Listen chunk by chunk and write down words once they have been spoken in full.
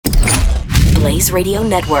Blaze Radio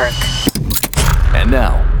Network. And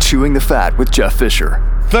now, Chewing the Fat with Jeff Fisher.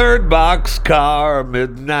 Third boxcar,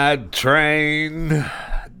 midnight train,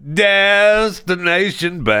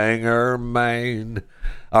 destination Bangor, Maine.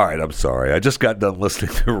 All right, I'm sorry. I just got done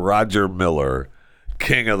listening to Roger Miller,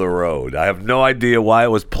 King of the Road. I have no idea why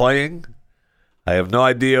it was playing. I have no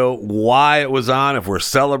idea why it was on. If we're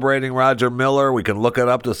celebrating Roger Miller, we can look it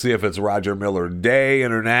up to see if it's Roger Miller Day,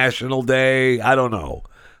 International Day. I don't know.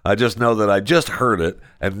 I just know that I just heard it,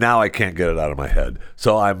 and now I can't get it out of my head.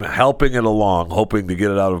 So I'm helping it along, hoping to get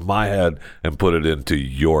it out of my head and put it into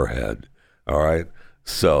your head. All right?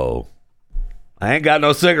 So I ain't got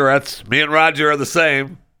no cigarettes. Me and Roger are the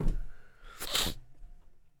same.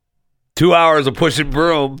 2 hours of pushing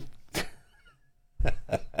broom.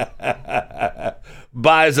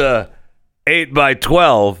 Buys a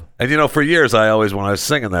 8x12. And, you know, for years, when I was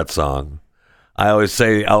singing that song, I always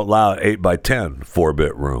say out loud 8x10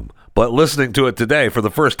 4-bit room. But listening to it today for the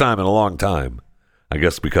first time in a long time, I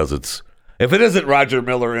guess because if it isn't Roger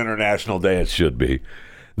Miller International Day, it should be,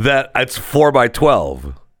 that it's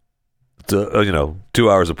 4x12. It's 2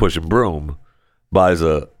 hours of pushing broom buys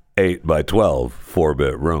a 8x12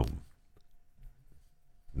 4-bit room.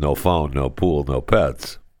 No phone, no pool, no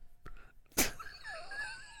pets.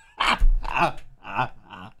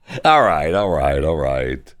 All right.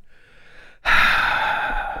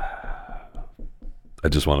 I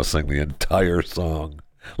just want to sing the entire song.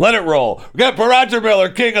 Let it roll. We got Roger Miller,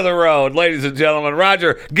 King of the Road. Ladies and gentlemen,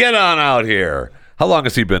 Roger, get on out here. How long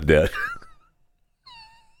has he been dead?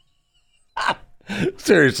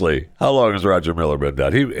 Seriously, how long has Roger Miller been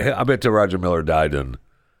dead? I bet you Roger Miller died in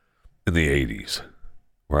the 80s,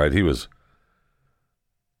 right? He was,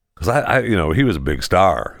 because he was a big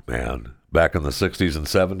star, man, back in the 60s and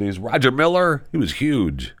 70s. Roger Miller, he was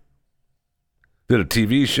huge. Did a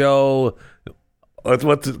TV show. Go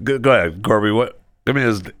ahead, Corby. Give me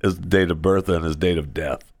his date of birth and his date of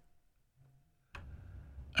death.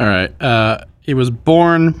 All right. He was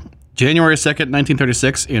born January 2nd,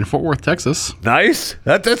 1936 in Fort Worth, Texas. Nice.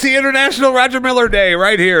 That's the International Roger Miller Day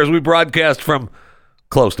right here as we broadcast from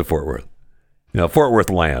close to Fort Worth. Fort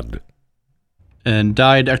Worth land. And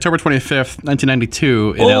died October 25th,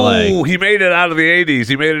 1992 in L.A. Oh, he made it out of the 80s.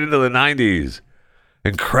 He made it into the 90s.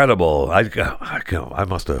 Incredible. I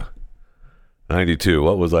must have... 92.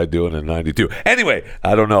 What was I doing in 92? Anyway,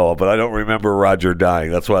 I don't know, but I don't remember Roger dying.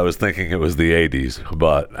 That's why I was thinking it was the 80s.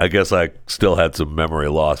 But I guess I still had some memory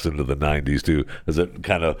loss into the 90s, too, as it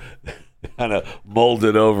kind of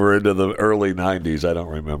molded over into the early 90s. I don't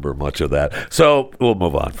remember much of that. So we'll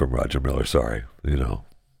move on from Roger Miller. Sorry.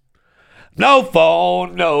 No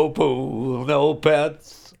phone, no pool, no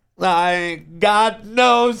pets. I ain't got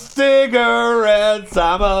no cigarettes.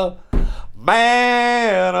 I'm a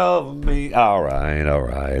man of me. All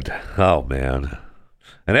right. Oh, man.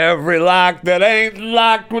 And every lock that ain't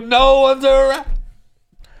locked when no one's around.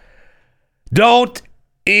 Don't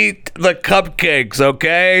eat the cupcakes,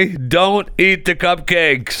 okay? Don't eat the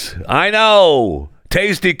cupcakes. I know.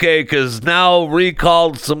 Tasty Cake has now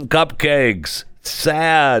recalled some cupcakes.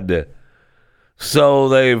 Sad.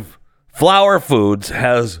 So Flower Foods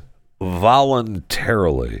has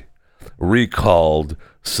voluntarily recalled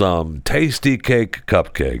some Tasty Cake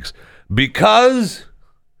cupcakes because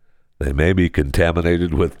they may be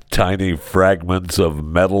contaminated with tiny fragments of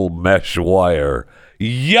metal mesh wire.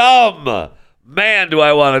 Yum! Man, do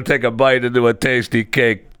I want to take a bite into a Tasty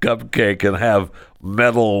Cake cupcake and have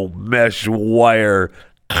metal mesh wire.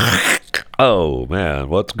 Oh, man,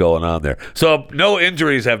 what's going on there? So no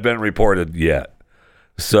injuries have been reported yet.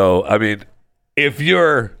 So, I mean,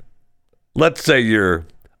 let's say you're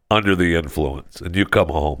under the influence and you come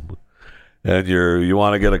home and you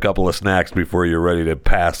want to get a couple of snacks before you're ready to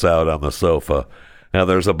pass out on the sofa. Now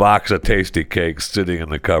there's a box of Tasty Cakes sitting in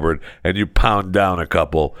the cupboard and you pound down a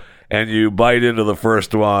couple and you bite into the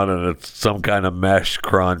first one and it's some kind of mesh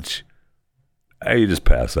crunch. Hey, you just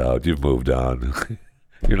pass out. You've moved on.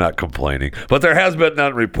 You're not complaining. But there has been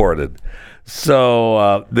none reported.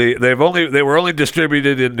 So they were only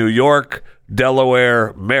distributed in New York,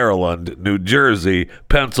 Delaware, Maryland, New Jersey,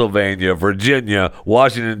 Pennsylvania, Virginia,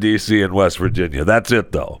 Washington, D.C., and West Virginia. That's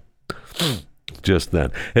it, though. Just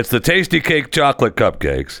then. It's the Tasty Cake chocolate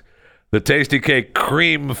cupcakes, the Tasty Cake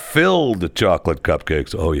cream-filled chocolate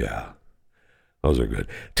cupcakes. Oh, yeah. Those are good.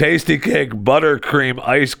 Tasty Cake buttercream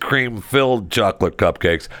ice cream filled chocolate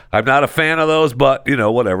cupcakes. I'm not a fan of those, but,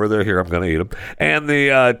 whatever. They're here. I'm going to eat them. And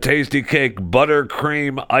the Tasty Cake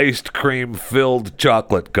buttercream iced cream filled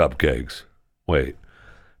chocolate cupcakes. Wait.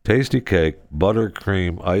 Tasty Cake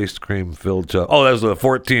buttercream ice cream filled chocolate. Oh, that's the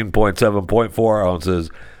 14.7.4 ounces.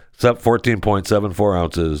 14.74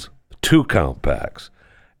 ounces. 2-count packs.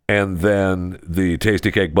 And then the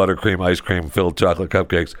Tasty Cake buttercream ice cream filled chocolate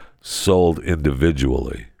cupcakes sold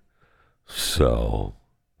individually. So,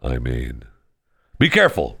 I mean, be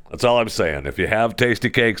careful. That's all I'm saying. If you have Tasty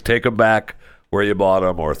Cakes, take them back where you bought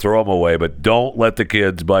them or throw them away, but don't let the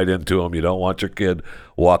kids bite into them. You don't want your kid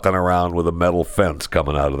walking around with a metal fence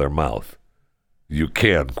coming out of their mouth. You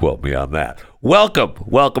can quote me on that.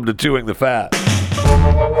 Welcome to Chewing the Fat.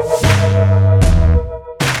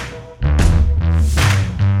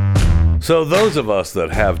 So those of us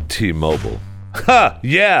that have T-Mobile,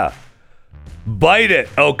 yeah, bite it,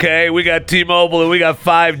 okay? We got T-Mobile and we got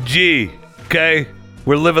 5G, okay?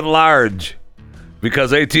 We're living large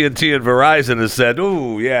because AT&T and Verizon has said,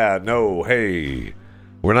 ooh, yeah, no, hey,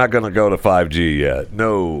 we're not going to go to 5G yet.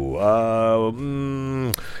 No,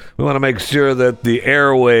 we want to make sure that the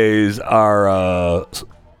airways are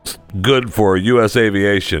good for U.S.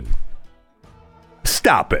 aviation.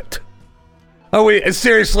 Stop it. Are we,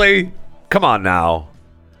 seriously? Come on now.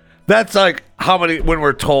 That's like how many, when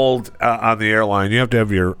we're told on the airline, you have to have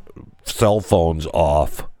your cell phones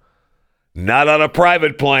off. Not on a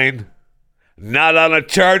private plane. Not on a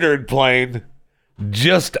chartered plane.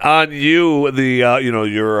 Just on you,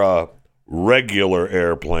 your regular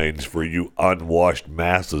airplanes for you unwashed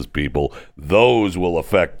masses people. Those will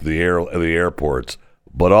affect the airports.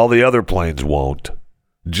 But all the other planes won't.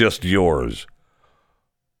 Just yours.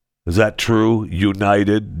 Is that true?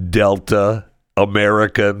 United, Delta,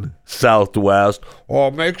 American, Southwest.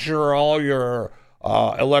 Oh, make sure all your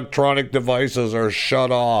electronic devices are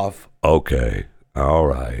shut off. Okay. All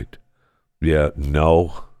right. Yeah,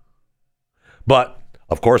 no. But,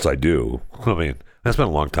 of course I do. I mean, it's been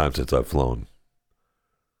a long time since I've flown.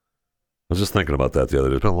 I was just thinking about that the other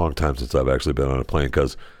day. It's been a long time since I've actually been on a plane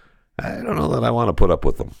because I don't know that I want to put up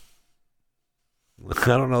with them.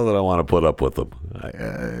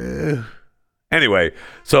 Anyway,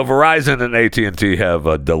 so Verizon and AT&T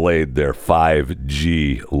have delayed their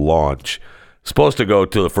 5G launch. Supposed to go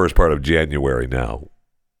to the first part of January now.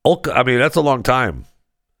 I mean, that's a long time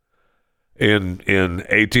in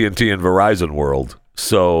AT&T and Verizon world.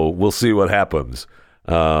 So we'll see what happens.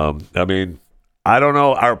 I mean, I don't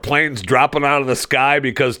know. Are planes dropping out of the sky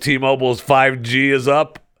because T-Mobile's 5G is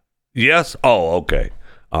up? Yes? Oh, okay.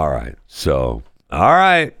 All right. So... all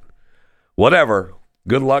right. Whatever.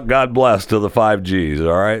 Good luck, God bless to the 5Gs,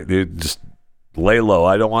 all right? You just lay low.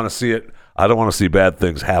 I don't want to see it. I don't want to see bad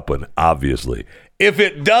things happen, obviously. If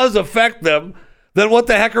it does affect them, then what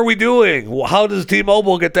the heck are we doing? How does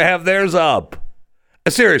T-Mobile get to have theirs up?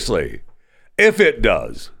 Seriously. If it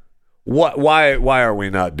does, why are we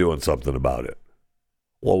not doing something about it?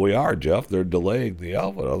 Well, we are, Jeff. They're delaying the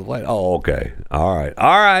output of the plane. Oh, okay. All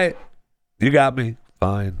right. You got me.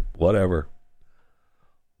 Fine. Whatever.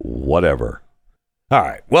 All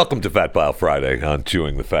right. Welcome to Fat Pile Friday on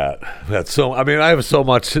Chewing the Fat. I have so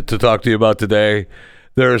much to talk to you about today.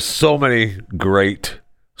 There's so many great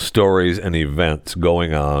stories and events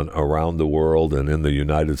going on around the world and in the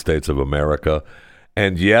United States of America.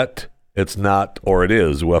 And yet it's not, or it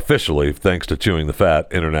is, officially, thanks to Chewing the Fat,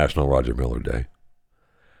 International Roger Miller Day.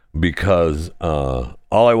 Because all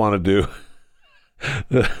I want to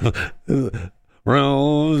do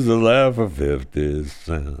Rose the left for 50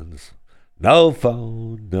 cents. No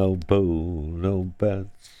phone, no pool, no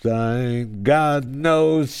pets. I ain't got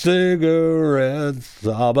no cigarettes.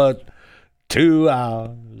 All but 2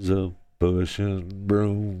 hours of pushing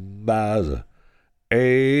broom buys a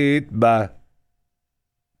 8 by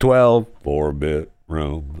 12 4-bit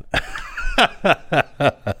room.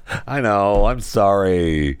 I know, I'm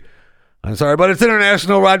sorry, but it's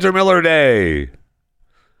International Roger Miller Day.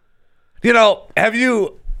 You know, have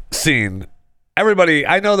you seen everybody?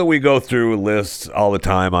 I know that we go through lists all the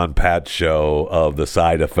time on Pat's show of the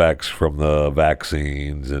side effects from the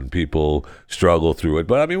vaccines and people struggle through it.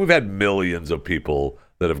 But I mean, we've had millions of people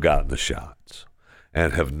that have gotten the shots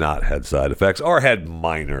and have not had side effects or had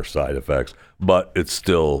minor side effects, but it's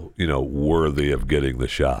still, worthy of getting the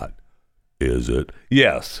shot. Is it?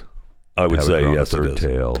 Yes. I would say yes, it is.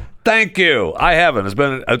 Tail. Thank you. I haven't. It's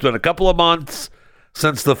been a couple of months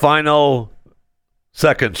since the final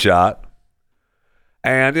second shot.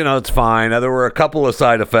 And, it's fine. There were a couple of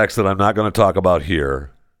side effects that I'm not going to talk about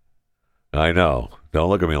here. I know. Don't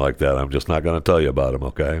look at me like that. I'm just not going to tell you about them,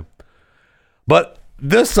 okay? But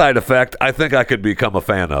this side effect, I think I could become a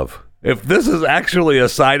fan of. If this is actually a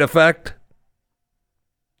side effect,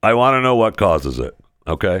 I want to know what causes it,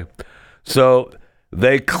 okay? So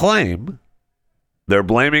they claim they're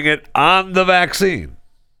blaming it on the vaccine,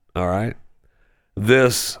 all right?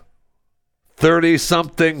 This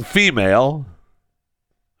 30-something female,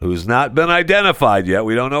 who's not been identified yet.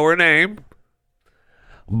 We don't know her name.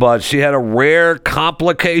 But she had a rare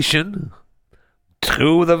complication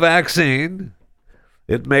to the vaccine.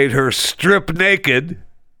 It made her strip naked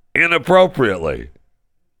inappropriately.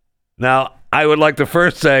 Now, I would like to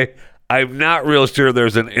first say, I'm not real sure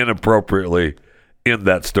there's an inappropriately in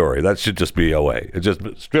that story. That should just be OA. It's just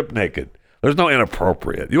strip naked. There's no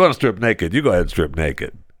inappropriate. You want to strip naked, you go ahead and strip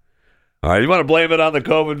naked. All right, you want to blame it on the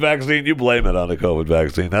COVID vaccine, you blame it on the COVID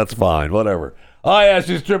vaccine. That's fine, whatever. Oh, yeah,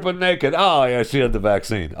 she's stripping naked. Oh, yeah, she had the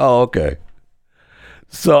vaccine. Oh, okay.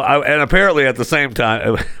 So, and apparently at the same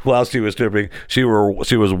time, while she was stripping, she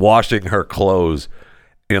was washing her clothes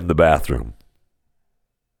in the bathroom.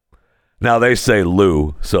 Now, they say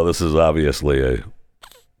loo, so this is obviously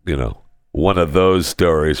one of those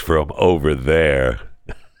stories from over there.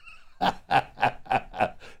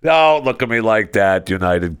 Don't look at me like that,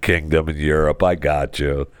 United Kingdom and Europe. I got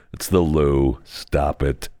you. It's the loo. Stop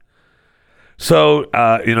it. So,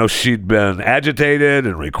 she'd been agitated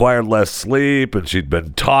and required less sleep, and she'd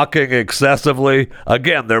been talking excessively.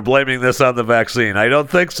 Again, they're blaming this on the vaccine. I don't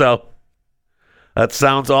think so. That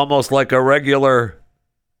sounds almost like a regular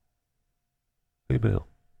female.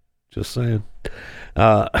 Just saying.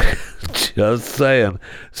 Just saying.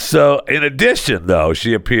 So, in addition, though,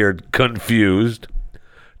 she appeared confused,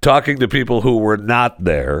 talking to people who were not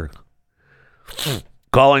there,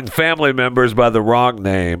 calling family members by the wrong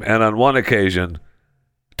name, and on one occasion,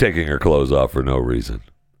 taking her clothes off for no reason.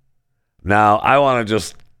 Now, I'm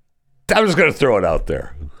just going to throw it out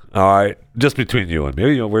there. All right? Just between you and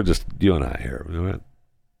me. We're just you and I here.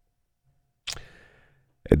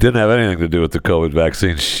 It didn't have anything to do with the COVID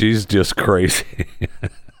vaccine. She's just crazy.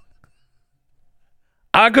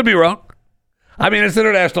 I could be wrong. I mean, it's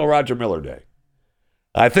International Roger Miller Day.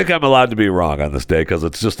 I think I'm allowed to be wrong on this day because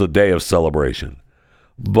it's just a day of celebration.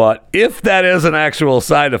 But if that is an actual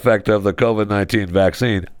side effect of the COVID-19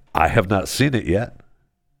 vaccine, I have not seen it yet.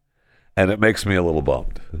 And it makes me a little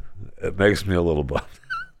bummed.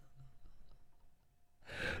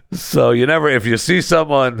 So if you see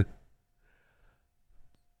someone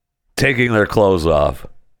taking their clothes off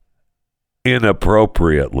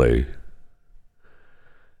inappropriately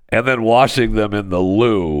and then washing them in the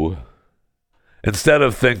loo, instead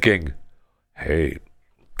of thinking, hey,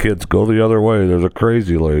 kids, go the other way. There's a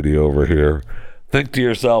crazy lady over here. Think to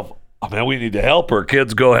yourself, oh, man, we need to help her.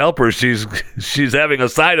 Kids, go help her. She's having a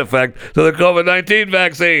side effect to the COVID-19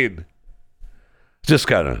 vaccine. It's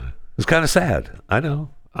kind of sad. I know,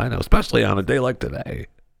 especially on a day like today.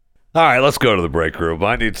 All right, let's go to the break room.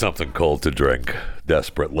 I need something cold to drink.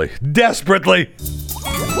 Desperately.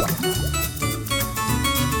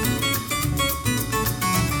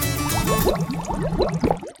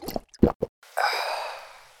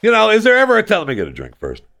 Is there ever a time? Let me get a drink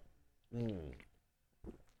first.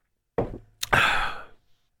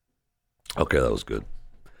 Okay, that was good.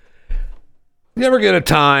 You ever get a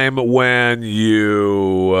time when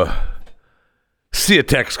you see a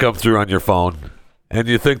text come through on your phone and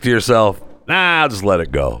you think to yourself, I'll just let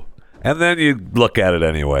it go. And then you look at it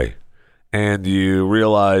anyway and you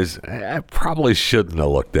realize, I probably shouldn't have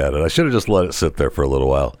looked at it. I should have just let it sit there for a little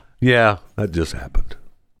while. Yeah, that just happened.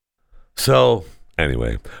 So,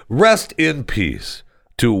 anyway, rest in peace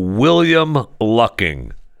to William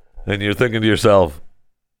Lucking. And you're thinking to yourself,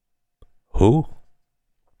 who?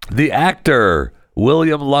 The actor,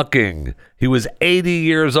 William Lucking. He was 80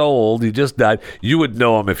 years old. He just died. You would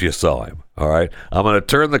know him if you saw him, all right? I'm going to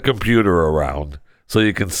turn the computer around so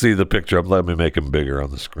you can see the picture. Let me make him bigger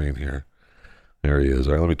on the screen here. There he is.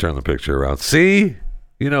 All right, let me turn the picture around. See?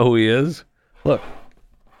 You know who he is. Look.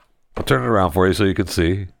 I'll turn it around for you so you can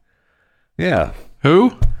see. Yeah.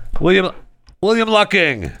 Who? William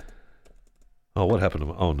Lucking. Oh, what happened to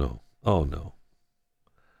him? Oh, no.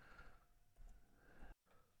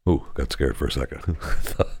 Ooh, got scared for a second.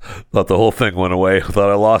 Thought the whole thing went away. Thought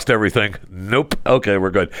I lost everything. Nope. Okay, we're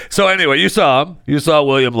good. So anyway, you saw him. You saw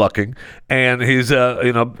William Lucking, and he's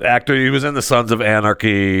actor. He was in the Sons of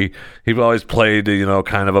Anarchy. He always played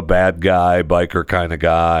kind of a bad guy, biker kind of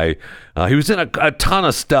guy. He was in a ton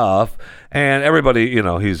of stuff, and everybody,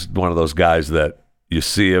 he's one of those guys that you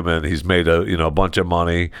see him and he's made a bunch of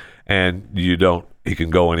money, and he can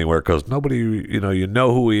go anywhere because nobody, you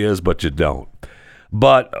know who he is, but you don't.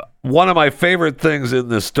 But one of my favorite things in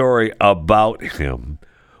this story about him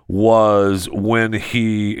was when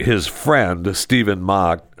his friend, Stephen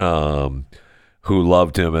Mock, who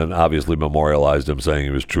loved him and obviously memorialized him, saying he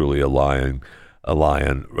was truly a lion,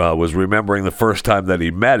 was remembering the first time that he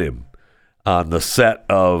met him on the set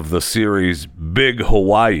of the series Big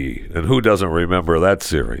Hawaii. And who doesn't remember that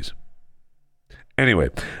series? Anyway,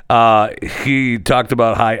 he talked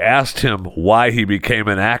about how I asked him why he became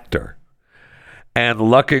an actor. And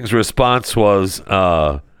Lucking's response was,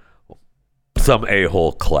 some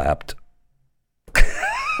a-hole clapped.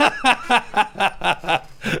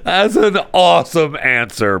 That's an awesome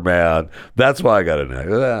answer, man. That's why I got an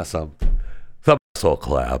answer. Some asshole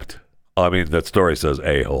clapped. I mean, that story says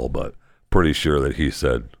a-hole, but pretty sure that he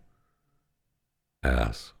said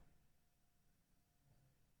ass.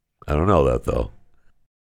 I don't know that, though.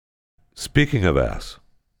 Speaking of ass,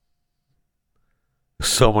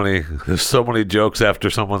 there's so many jokes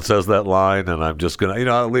after someone says that line, and I'm just gonna,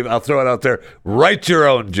 I'll throw it out there. Write your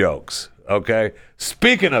own jokes, okay?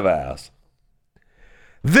 Speaking of ass,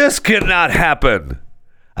 this cannot happen,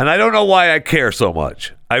 and I don't know why I care so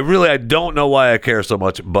much. I don't know why I care so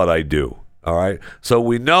much, but I do. All right. So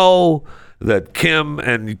we know that Kim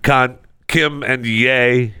and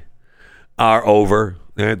Ye are over.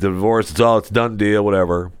 They're divorced. It's done deal.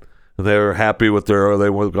 Whatever. They're happy with they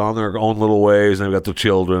were on their own little ways, and they've got their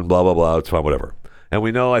children, blah, blah, blah. It's fine, whatever. And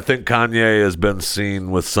we know, I think Kanye has been seen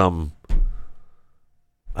with I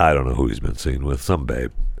don't know who he's been seen with, some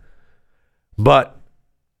babe. But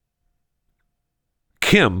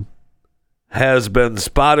Kim has been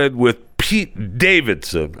spotted with Pete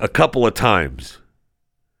Davidson a couple of times.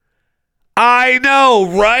 I know,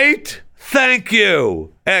 right? Thank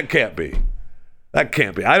you. That can't be. I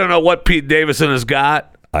don't know what Pete Davidson has got.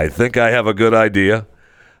 I think I have a good idea,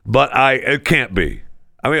 but it can't be.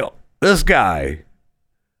 I mean, this guy,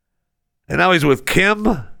 and now he's with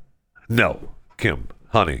Kim? No, Kim,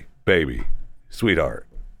 honey, baby, sweetheart.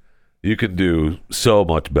 You can do so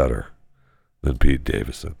much better than Pete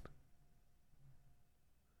Davidson.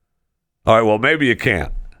 All right, well, maybe you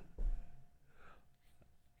can't.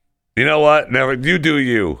 You know what? Never. You do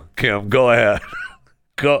you, Kim. Go ahead.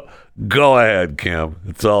 Go ahead, Kim.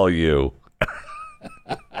 It's all you.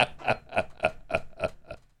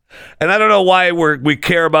 And I don't know why we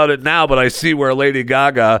care about it now, but I see where Lady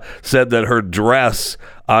Gaga said that her dress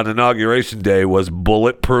on Inauguration Day was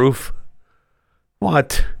bulletproof.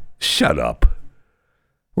 What? Shut up.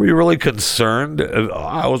 Were you really concerned? It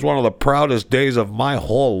was one of the proudest days of my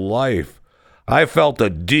whole life. I felt a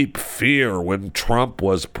deep fear when Trump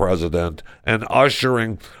was president, and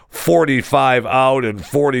ushering 45 out and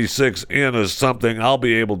 46 in is something I'll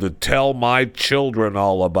be able to tell my children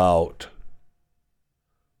all about.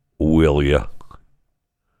 Will ya?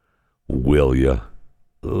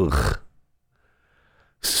 Ugh.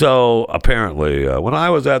 So, apparently, when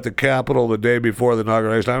I was at the Capitol the day before the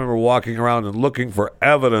inauguration, I remember walking around and looking for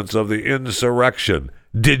evidence of the insurrection.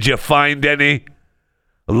 Did you find any?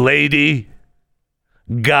 Lady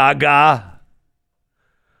Gaga?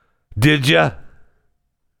 Did you?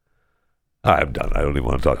 I'm done. I don't even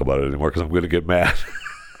want to talk about it anymore because I'm going to get mad.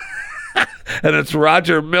 And it's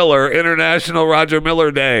Roger Miller, International Roger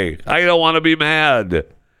Miller Day. I don't want to be mad.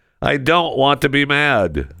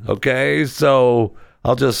 Okay? So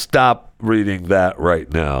I'll just stop reading that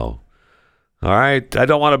right now. All right? I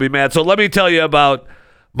don't want to be mad. So let me tell you about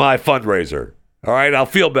my fundraiser. All right? I'll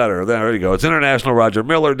feel better. There you go. It's International Roger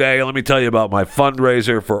Miller Day. Let me tell you about my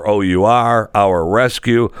fundraiser for OUR, Our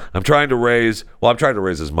Rescue. I'm trying to raise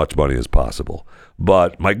as much money as possible.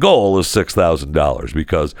 But my goal is $6,000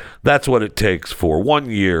 because that's what it takes for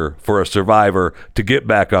 1 year for a survivor to get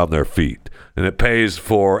back on their feet. And it pays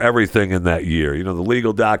for everything in that year. You know, the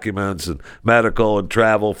legal documents and medical and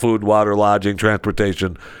travel, food, water, lodging,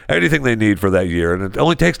 transportation, anything they need for that year. And it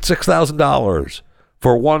only takes $6,000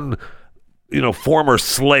 for one, former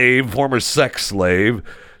sex slave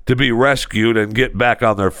to be rescued and get back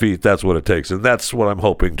on their feet. That's what it takes. And that's what I'm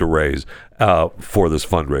hoping to raise for this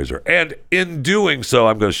fundraiser. And in doing so,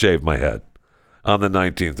 I'm going to shave my head on the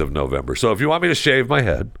 19th of November. So if you want me to shave my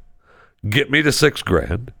head, get me to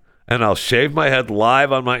 $6,000 and I'll shave my head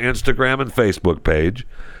live on my Instagram and Facebook page.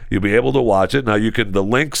 You'll be able to watch it. Now the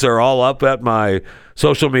links are all up at my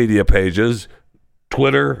social media pages.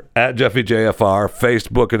 Twitter at JeffyJFR,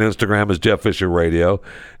 Facebook and Instagram is Jeff Fisher Radio,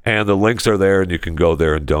 and the links are there, and you can go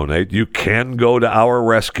there and donate. You can go to Our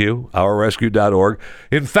Rescue, ourrescue.org.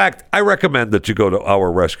 In fact, I recommend that you go to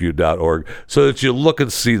ourrescue.org so that you look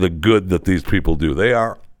and see the good that these people do. They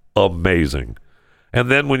are amazing. And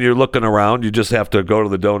then when you're looking around, you just have to go to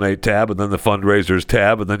the donate tab and then the fundraisers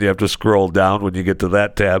tab, and then you have to scroll down when you get to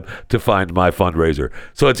that tab to find my fundraiser.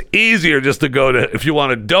 So it's easier just to go to, if you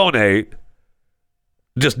want to donate,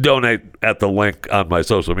 just donate at the link on my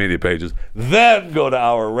social media pages. Then go to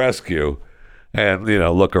Our Rescue and,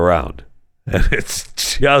 look around. And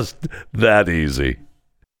it's just that easy.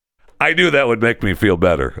 I knew that would make me feel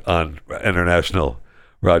better on International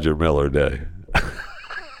Roger Miller Day.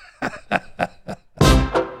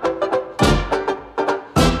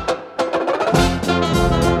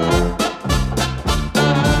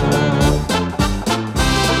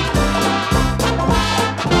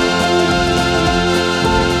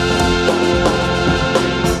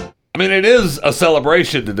 mean, it is a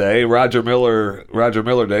celebration today. Roger Miller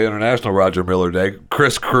Day, International Roger Miller Day.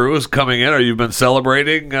 Cruz coming in. Are you been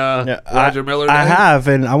celebrating Roger Miller Day? I have,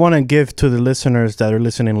 and I want to give to the listeners that are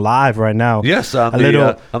listening live right now. Yes, on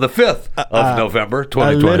the 5th of November,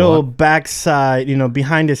 2021. A little backside,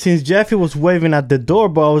 behind the scenes. Jeffy was waving at the door,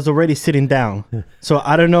 but I was already sitting down. So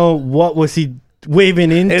I don't know what was he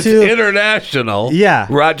waving into. It's International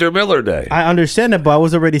Roger Miller Day. I understand it, but I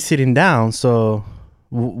was already sitting down, so...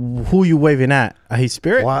 Who you waving at? His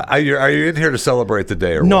spirit? Why, are you in here to celebrate the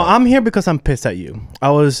day or no, what? I'm here because I'm pissed at you. I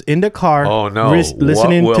was in the car. Oh, no.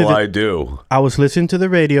 Listening what will to I do? I was listening to the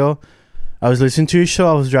radio. I was listening to your show.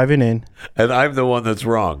 I was driving in. And I'm the one that's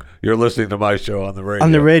wrong. You're listening to my show on the radio.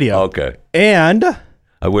 On the radio. Okay. And...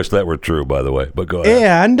 I wish that were true, by the way, but go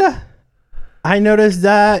ahead. And I noticed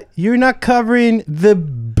that you're not covering the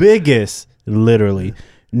biggest, literally,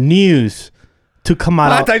 news to come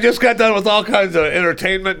out. I just got done with all kinds of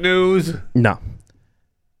entertainment news. No.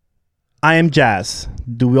 I Am Jazz.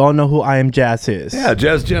 Do we all know who I Am Jazz is? Yeah,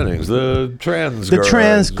 Jazz Jennings, the trans girl. The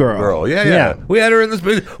trans girl. Yeah. We had her in this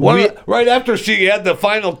movie. Right after she had the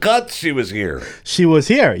final cut, she was here. She was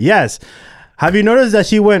here, yes. Have you noticed that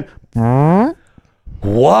she went...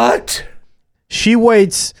 What? She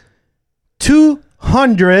weighs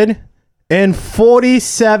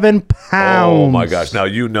 247 pounds. Oh, my gosh.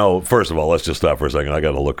 Now, first of all, let's just stop for a second. I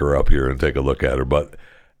got to look her up here and take a look at her. But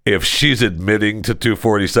if she's admitting to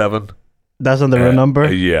 247... That's not the real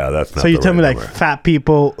number? Yeah, that's not So you the tell me right like number. fat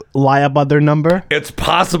people lie about their number? It's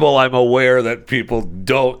possible. I'm aware that people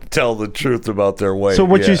don't tell the truth about their weight. So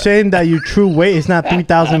what you're saying that your true weight is not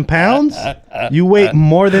 3,000 pounds? You weigh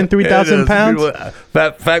more than 3,000 pounds?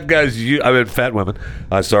 Fat guys, fat women.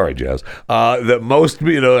 Sorry, Jazz. That most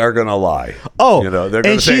are going to lie. Oh, they're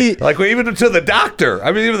going to say, like even to the doctor.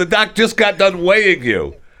 I mean, even the doc just got done weighing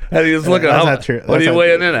you. And he was looking at not true. What are you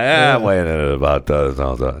weighing in at? I'm Yeah. weighing in at about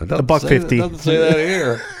 $1.50. Doesn't say that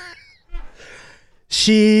here.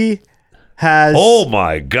 She has... Oh,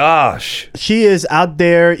 my gosh. She is out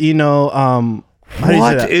there,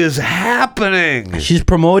 What is happening? She's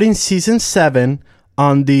promoting season 7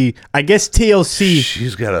 on the, I guess, TLC.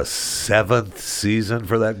 She's got a 7th season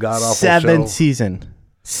for that god-awful show? 7th season.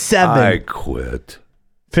 7. I quit.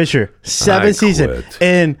 Fisher. 7th season. quit.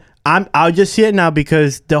 And I'll just see it now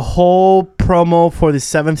because the whole promo for the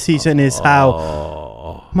 7th season is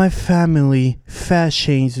how my family fat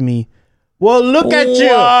shames me. Well, look at you.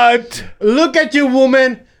 What? Look at you,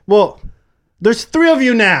 woman. Well, there's 3 of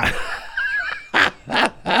you now.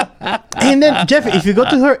 And then, Jeff, if you go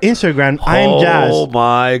to her Instagram, I Am Jazz. Oh,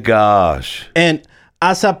 my gosh. And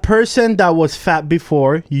as a person that was fat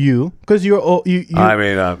before you, because you... I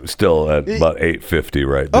mean, I'm still at about 850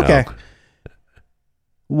 right now. Okay.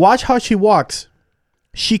 Watch how she walks.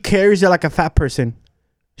 She carries it like a fat person.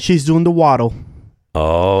 She's doing the waddle.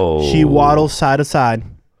 Oh. She waddles side to side.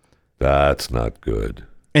 That's not good.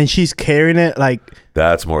 And she's carrying it like...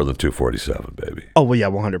 That's more than 247, baby. Oh, well, yeah,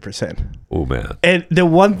 100%. Oh, man. And the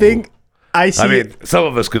one thing I see... I mean, some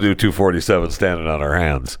of us could do 247 standing on our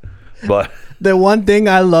hands, but... The one thing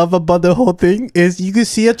I love about the whole thing is you can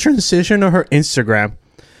see a transition on her Instagram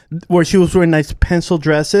where she was wearing nice pencil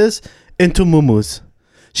dresses into muumuus.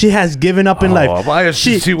 She has given up in life. Why is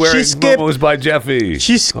she wearing muumuus by Jeffy?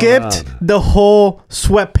 She skipped the whole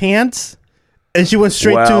sweatpants, and she went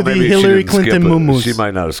straight to the Hillary Clinton muumuus. She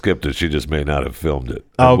might not have skipped it. She just may not have filmed it,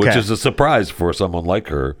 Okay. which is a surprise for someone like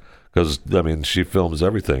her. Because, I mean, she films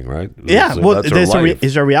everything, right? Yeah, That's her life.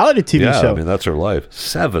 It's a reality TV show. I mean, that's her life.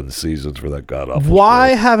 7 seasons for that god-awful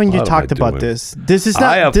Why show. haven't you What am I talked about doing? this? This is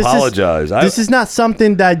not. I apologize. This is not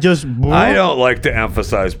something that just... I don't like to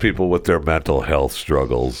emphasize people with their mental health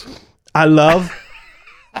struggles. I love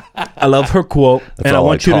her quote, That's and I all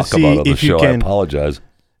want you to talk about see on the if you show. I can... apologize.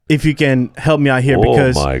 If you can help me out here, Oh,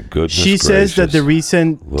 because my goodness she says that the gracious.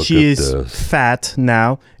 reason Look she at is this. fat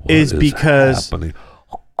now What is because happening?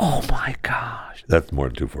 Oh, my gosh. That's more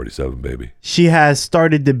than 247, baby. she has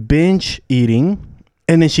started the binge eating,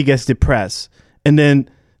 and then she gets depressed. And then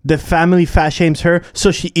the family fat shames her,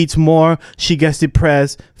 so she eats more. She gets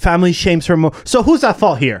depressed. Family shames her more. So who's at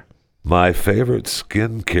fault here? My favorite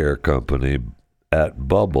skincare company at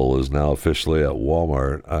Bubble is now officially at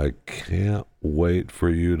Walmart. I can't wait for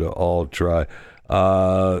you to all try.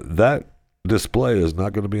 That display is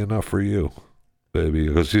not going to be enough for you, baby,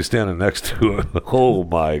 because she's standing next to it. Oh,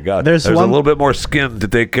 my God. There's a one- little bit more skin to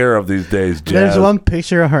take care of these days, Jazz. There's one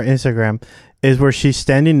picture on her Instagram is where she's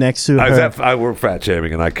standing next to her. We're fat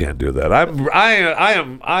shaming, and I can't do that. I've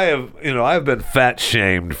been fat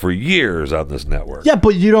shamed for years on this network. Yeah,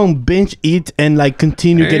 but you don't binge eat and like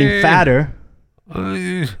continue getting fatter.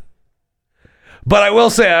 But I will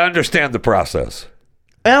say I understand the process.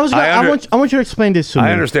 And I want you to explain this to me.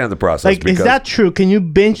 I understand the process. Like, is that true? Can you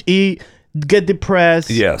binge eat, get depressed?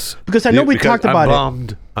 Yes. Because I know we talked about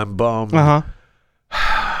it. I'm bummed. Uh-huh.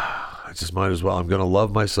 I just might as well. I'm going to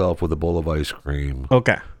love myself with a bowl of ice cream.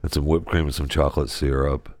 Okay. And some whipped cream and some chocolate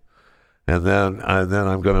syrup. And then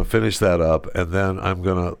I'm going to finish that up. And then I'm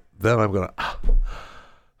going to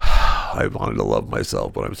I wanted to love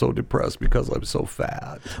myself, but I'm so depressed because I'm so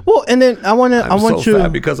fat. Well, and then I want you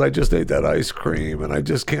fat because I just ate that ice cream and I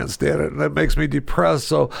just can't stand it, and that makes me depressed.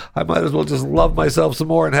 So I might as well just love myself some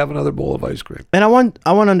more and have another bowl of ice cream. And I want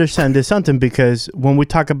to understand this something, because when we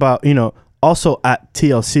talk about, also at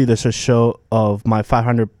TLC, there's a show of my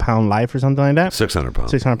 500-pound life or something like that. 600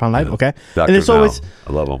 pounds. 600-pound life. Yeah. Okay. Dr. And it's Now. always,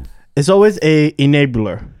 I love him. It's always a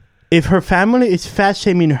enabler. If her family is fat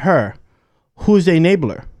shaming her, who's the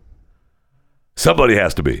enabler? Somebody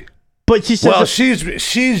has to be. But she says, well,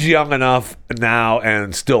 she's young enough now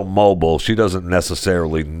and still mobile. She doesn't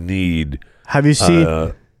necessarily need. Have you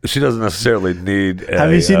seen? She doesn't necessarily need.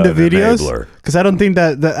 Have you seen the videos? Because I don't think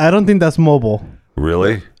that's mobile.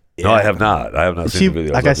 Really? Yeah. No, I have not. I have not seen the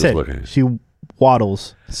videos. Like I said, she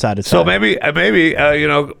waddles side to side. So maybe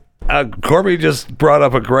Corby just brought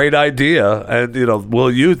up a great idea, and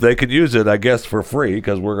they can use it, I guess, for free,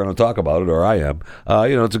 because we're going to talk about it, or I am.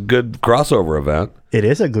 It's a good crossover event. It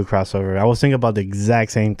is a good crossover. I was thinking about the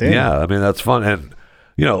exact same thing. Yeah, I mean, that's fun. And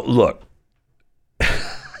look,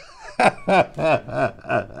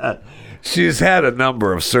 she's had a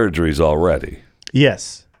number of surgeries already.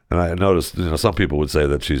 Yes. And I noticed, some people would say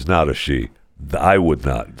that she's not a she. I would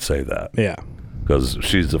not say that. Yeah. Because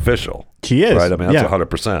she's official. She is. Right? I mean, that's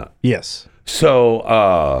 100%. Yes.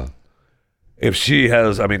 So, if she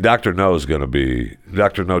has, Dr. No doesn't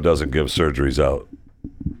give surgeries out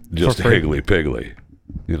just higgly-piggly.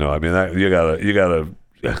 You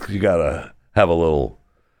gotta have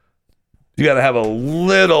a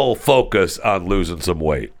little focus on losing some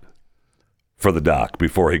weight for the doc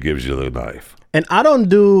before he gives you the knife. And I don't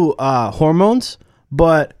do hormones,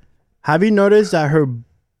 but have you noticed that her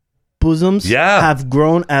bosoms have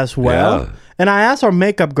grown as well? Yeah. And I asked our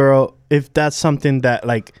makeup girl if that's something that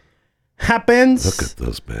happens. Look at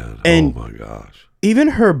this, man. And oh my gosh. Even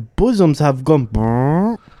her bosoms have gone.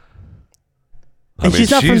 And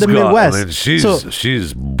she's not from the Midwest.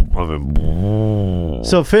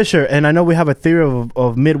 So Fisher, and I know we have a theory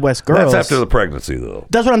of Midwest girls. That's after the pregnancy, though.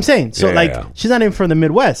 That's what I'm saying. So she's not even from the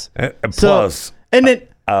Midwest. And plus, and then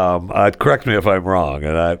correct me if I'm wrong,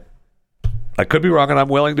 and I could be wrong, and I'm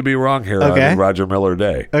willing to be wrong here on Roger Miller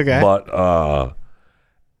Day. Okay. But I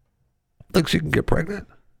think she can get pregnant.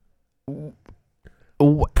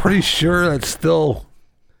 Pretty sure that's still.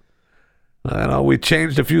 I know we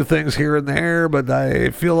changed a few things here and there, but I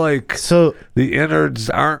feel like the innards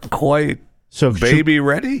aren't quite baby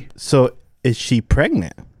ready. So is she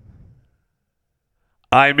pregnant?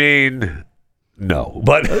 I mean, no,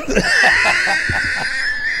 but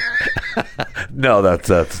no, that's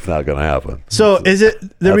not going to happen. So is it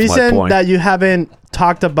the reason that you haven't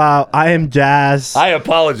talked about I Am Jazz? I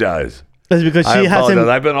apologize. Is because she hasn't.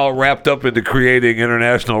 I've been all wrapped up into creating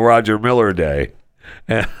International Roger Miller Day.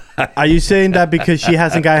 Are you saying that because she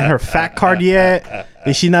hasn't gotten her fat card yet?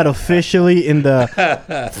 Is she not officially in the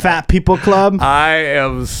fat people club? I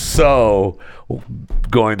am so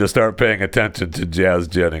going to start paying attention to Jazz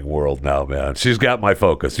Jennings world now, man. She's got my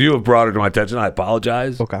focus. You have brought her to my attention. I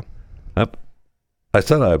apologize. Okay. I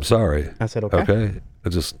said I'm sorry. I said okay. Okay.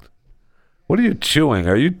 What are you chewing?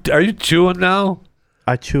 Are you chewing now?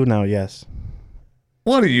 I chew now, yes.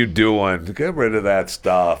 What are you doing? Get rid of that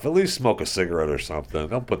stuff. At least smoke a cigarette or something.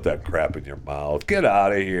 Don't put that crap in your mouth. Get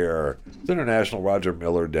out of here. It's International Roger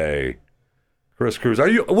Miller Day. Cruz.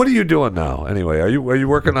 What are you doing now? Anyway, are you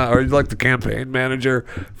working on? Are you like the campaign manager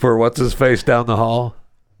for what's his face down the hall?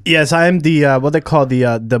 Yes, I am the what they call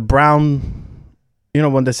the brown.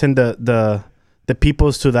 When they send the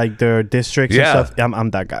peoples to their districts and stuff. I'm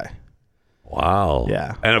that guy. Wow.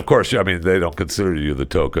 Yeah. And of course, they don't consider you the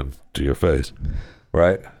token to your face.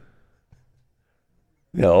 Right?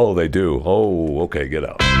 Yeah, oh, they do. Oh, okay, get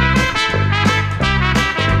out.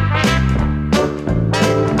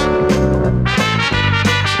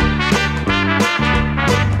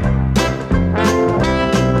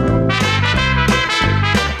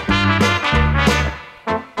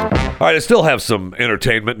 All right, I still have some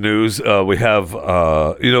entertainment news. We have,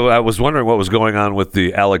 I was wondering what was going on with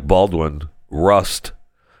the Alec Baldwin Rust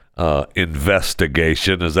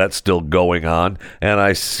investigation. Is that still going on? And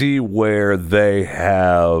I see where they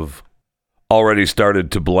have already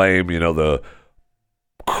started to blame, the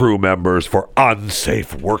crew members for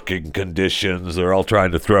unsafe working conditions. They're all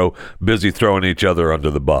trying to busy throwing each other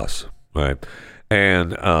under the bus, right?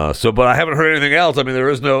 And but I haven't heard anything else. I mean,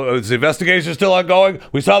 is the investigation still ongoing?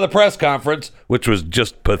 We saw the press conference, which was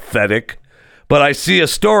just pathetic. But I see a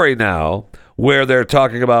story now where they're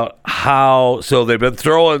talking about so they've been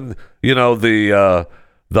throwing, the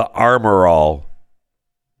armorer,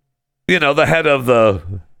 the head of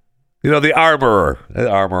the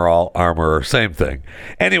armorer, same thing.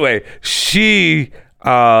 Anyway, she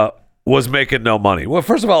was making no money. Well,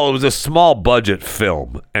 first of all, it was a small budget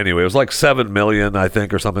film. Anyway, it was like $7 million, I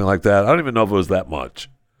think, or something like that. I don't even know if it was that much.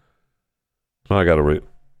 I got to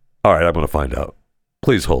All right, I'm going to find out.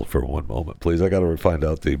 Please hold for one moment, please. I got to find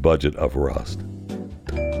out the budget of Rust.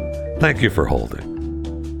 Thank you for holding.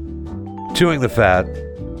 Chewing the fat.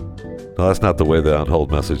 No, that's not the way the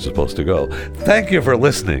on-hold message is supposed to go. Thank you for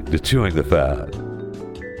listening to Chewing the Fat.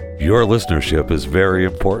 Your listenership is very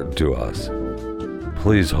important to us.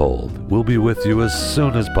 Please hold. We'll be with you as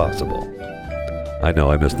soon as possible. I know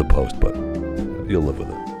I missed the post, but you'll live with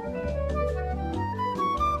it.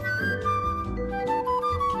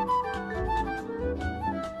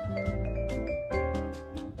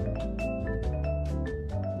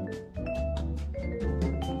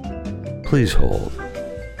 Please hold.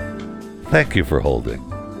 Thank you for holding.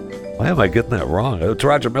 Why am I getting that wrong? It's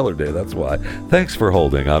Roger Miller Day, that's why. Thanks for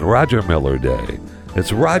holding on Roger Miller Day.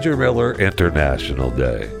 It's Roger Miller International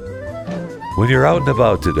Day. When you're out and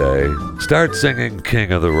about today, start singing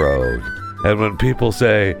King of the Road. And when people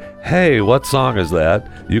say, hey, what song is that?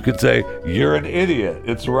 You can say, you're an idiot.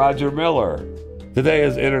 It's Roger Miller. Today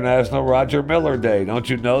is International Roger Miller Day. Don't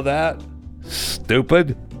you know that?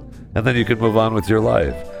 Stupid. And then you can move on with your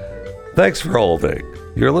life. Thanks for holding.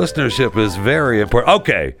 Your listenership is very important.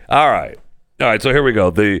 Okay. All right. So here we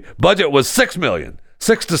go. The budget was $6 million.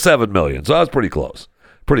 6 to 7 million. So that was pretty close.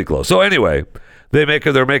 Pretty close. So anyway,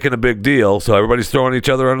 they're making a big deal. So everybody's throwing each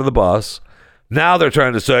other under the bus. Now they're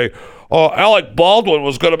trying to say, Alec Baldwin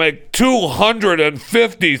was going to make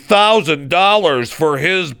 $250,000 for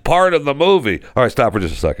his part of the movie. All right, stop for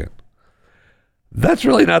just a second. That's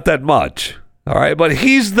really not that much. All right, but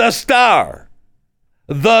he's the star.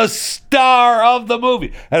 The star of the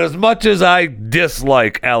movie. And as much as I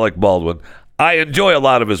dislike Alec Baldwin, I enjoy a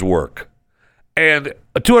lot of his work. And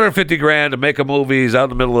 $250,000 to make a movie. He's out in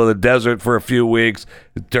the middle of the desert for a few weeks,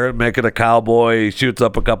 making a cowboy. He shoots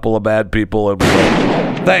up a couple of bad people, and we go,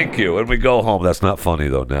 thank you. And we go home. That's not funny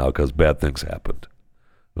though now because bad things happened.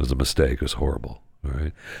 It was a mistake. It was horrible. All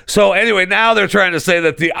right. So anyway, now they're trying to say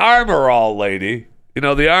that the armorer lady,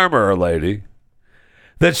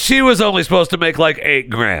 that she was only supposed to make like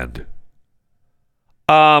 $8,000.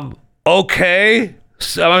 Okay.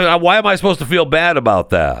 So, why am I supposed to feel bad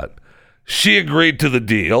about that? She agreed to the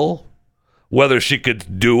deal. Whether she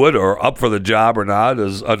could do it or up for the job or not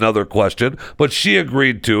is another question. But she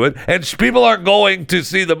agreed to it. And people aren't going to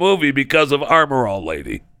see the movie because of Armorer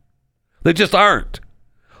Lady. They just aren't.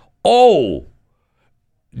 Oh,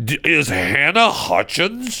 is Hannah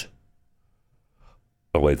Hutchins?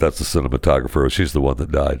 Oh, wait, that's the cinematographer. She's the one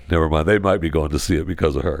that died. Never mind. They might be going to see it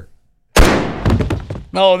because of her.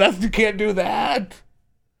 No, you can't do that.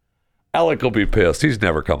 Alec will be pissed. He's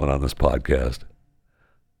never coming on this podcast.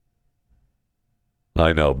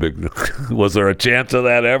 I know. Was there a chance of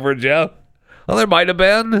that ever, Jeff? Well, there might have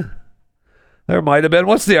been.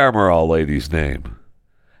 What's the Armorer lady's name?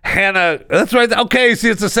 Hannah. That's right. Okay, see,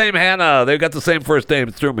 it's the same Hannah. They've got the same first name.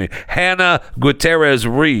 It threw me. Hannah Gutierrez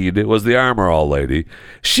Reed was the Armorer lady.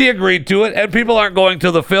 She agreed to it, and people aren't going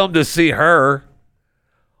to the film to see her.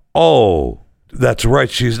 Oh, that's right.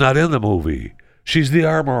 She's not in the movie. She's the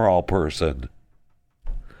Armorer person.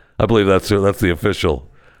 I believe that's the official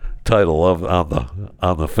title of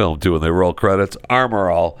on the film too. When they roll credits,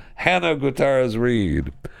 Armorer Hannah Gutierrez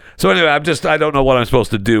Reed. So anyway, I don't know what I'm supposed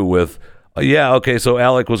to do with. Okay, so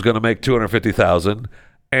Alec was going to make $250,000,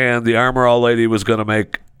 and the Armorer lady was going to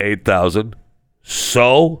make $8,000.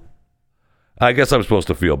 So, I guess I'm supposed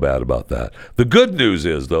to feel bad about that. The good news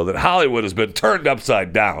is, though, that Hollywood has been turned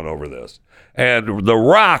upside down over this, and The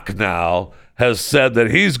Rock now has said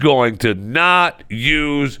that he's going to not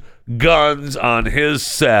use guns on his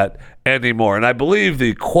set anymore, and I believe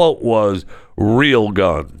the quote was "real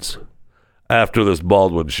guns." After this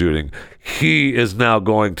Baldwin shooting, he is now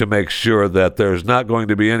going to make sure that there's not going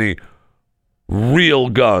to be any real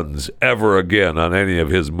guns ever again on any of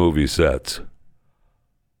his movie sets.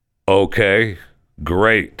 Okay,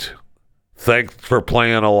 great. Thanks for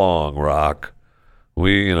playing along, Rock.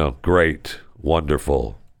 Great,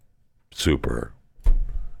 wonderful, super.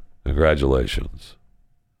 Congratulations.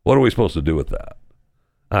 What are we supposed to do with that?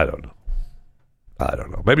 I don't know. I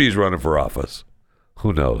don't know. Maybe he's running for office.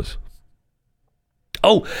 Who knows?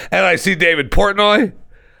 Oh, and I see David Portnoy,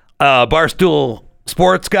 Barstool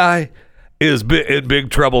Sports guy, is in big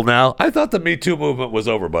trouble now. I thought the Me Too movement was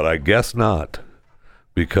over, but I guess not.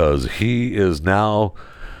 Because he is now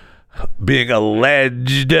being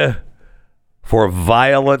alleged for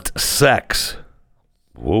violent sex.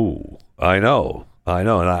 Whoa, I know. And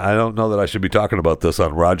I don't know that I should be talking about this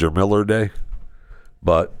on Roger Miller Day.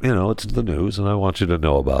 But, it's the news, and I want you to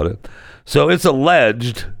know about it. So it's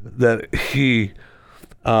alleged that he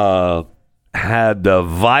had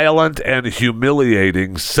violent and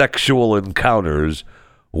humiliating sexual encounters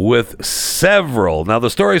with several. Now, the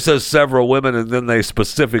story says several women, and then they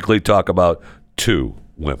specifically talk about 2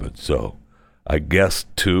 women. So I guess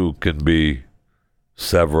 2 can be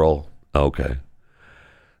several. Okay.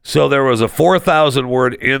 So there was a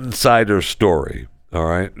 4,000-word insider story. All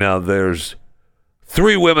right. Now, there's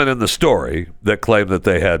 3 women in the story that claim that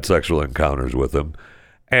they had sexual encounters with him,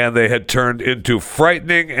 and they had turned into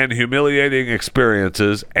frightening and humiliating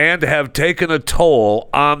experiences and have taken a toll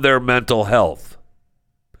on their mental health.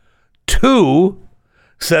 2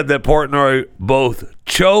 said that Portnoy both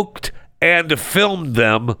choked and filmed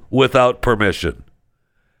them without permission.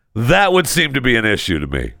 That would seem to be an issue to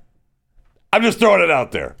me. I'm just throwing it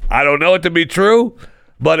out there. I don't know it to be true,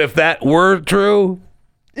 but if that were true,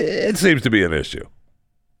 it seems to be an issue.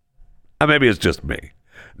 Maybe it's just me.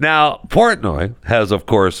 Now, Portnoy has, of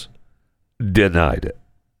course, denied it.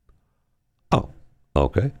 Oh,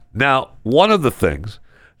 okay. Now, one of the things,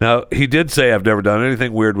 he did say, I've never done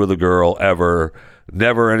anything weird with a girl ever,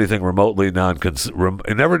 never anything remotely never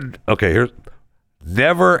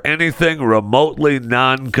anything remotely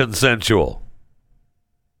non-consensual.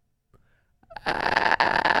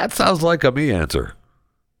 That sounds like a me answer.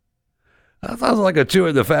 That sounds like a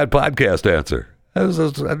Chewing the Fat podcast answer. I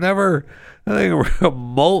never anything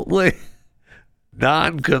remotely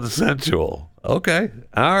non-consensual. Okay,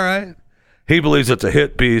 all right. He believes it's a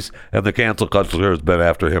hit piece, and the cancel culture has been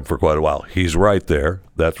after him for quite a while. He's right there,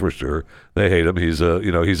 that's for sure. They hate him. He's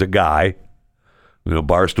a guy.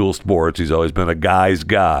 Barstool Sports. He's always been a guy's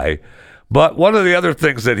guy. But one of the other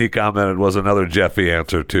things that he commented was another Jeffy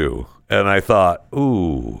answer too, and I thought,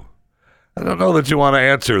 ooh. I don't know that you want to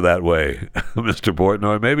answer that way, Mr.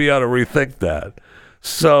 Portnoy. Maybe you ought to rethink that.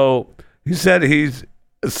 So he said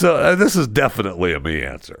this is definitely a me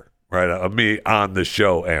answer, right? A me on the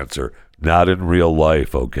show answer, not in real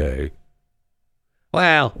life, okay?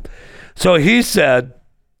 Well, so he said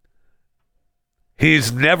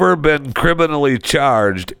he's never been criminally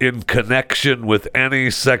charged in connection with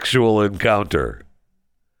any sexual encounter.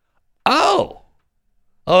 Oh,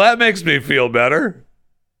 that makes me feel better.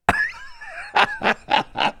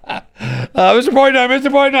 Mr.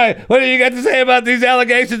 Portnoy, what do you got to say about these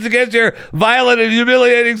allegations against your violent and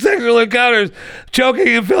humiliating sexual encounters, choking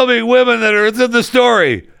and filming women that are in the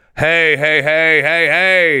story?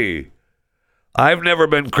 Hey. I've never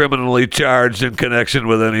been criminally charged in connection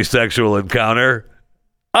with any sexual encounter.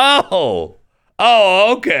 Oh,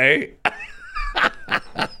 okay.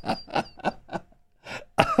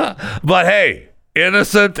 But hey,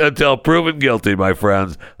 innocent until proven guilty, my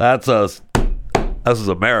friends. That's us. This is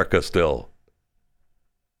America still.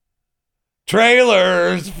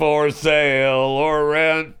 Trailers for sale or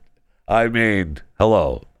rent.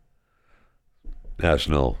 Hello.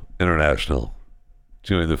 National, International,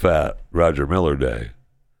 Chewing the Fat, Roger Miller Day.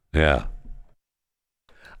 Yeah.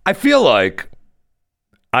 I feel like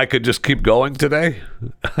I could just keep going today.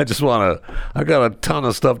 I got a ton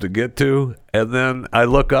of stuff to get to, and then I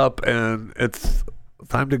look up and it's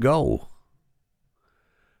time to go.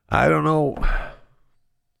 I don't know.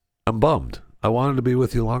 I'm bummed. I wanted to be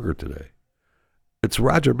with you longer today. It's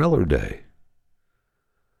Roger Miller Day.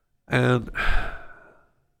 And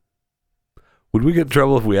would we get in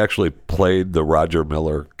trouble if we actually played the Roger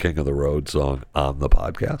Miller King of the Road song on the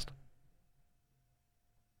podcast?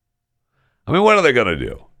 What are they going to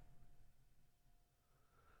do?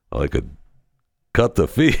 Well, they could cut the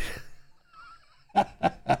feed.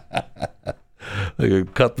 They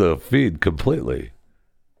could cut the feed completely.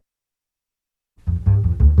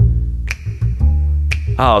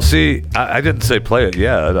 Oh, see, I didn't say play it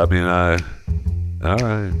yet. All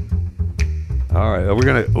right. We're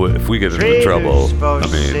going to, if we get into trouble,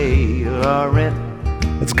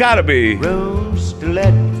 it's got to be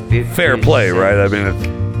fair play, right?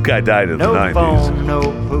 The guy died in the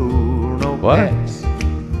 90s. What?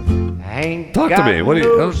 Talk to me. What do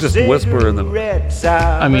you, don't just whisper in the... It's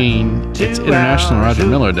International Roger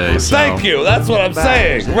Miller Day, so... Thank you. That's what I'm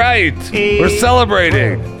saying. Right. We're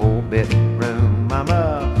celebrating. I'm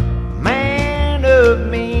a man of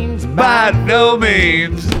means by got no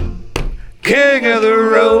means. King of the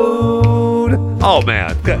road. Oh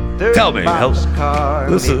man, tell me.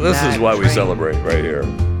 This is why we celebrate right here.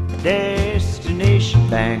 Destination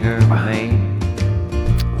Bangor, Maine.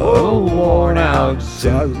 Oh, worn out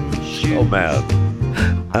son. Oh man.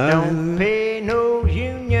 I don't pay no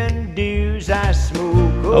union dues. I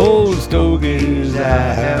smoke Old stogies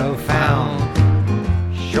I have found.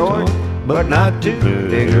 Short, but not too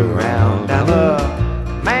big around. I'm a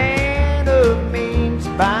man of means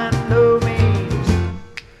by no means.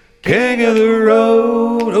 King of the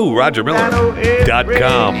road. Oh,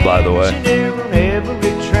 RogerMiller.com, by the way.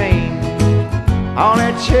 All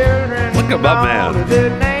the children. Look at my man.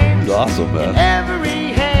 He's awesome, man.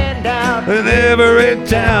 Every handout. In every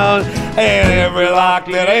town, and every lock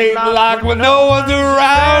that ain't locked when no one's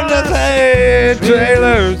around. Let's say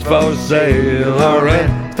trailers for sale or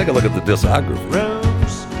rent. Let's take a look at the discography.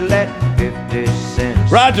 Rooms let 50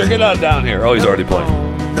 cents. Roger, get on down here. Oh, he's already playing.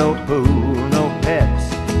 No pool, no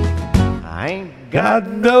pets. I ain't Got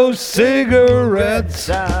no cigarettes.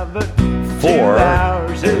 4,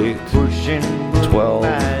 8, 12,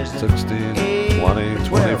 16, 20,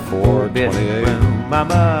 24, 28.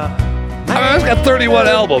 He's got 31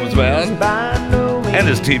 albums, man. And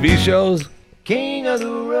his TV shows. King of the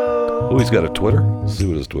road. Oh, he's got a Twitter. Let's see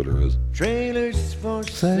what his Twitter is. Trailers for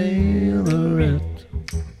sale or rent.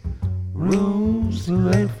 Rooms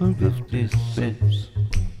let for 50 cents.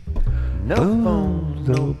 No phones,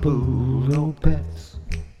 no pool, no pets.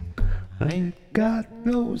 I ain't got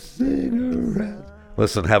no cigarettes.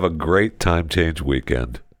 Listen, have a great time change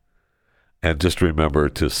weekend. And just remember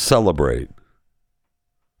to celebrate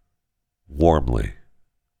warmly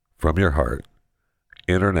from your heart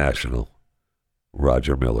International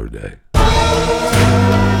Roger Miller Day.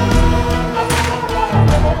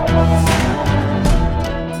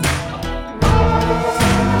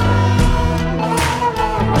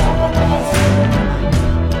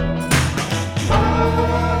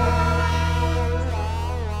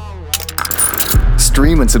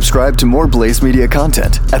 Stream and subscribe to more Blaze Media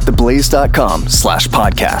content at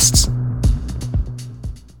theblaze.com/podcasts.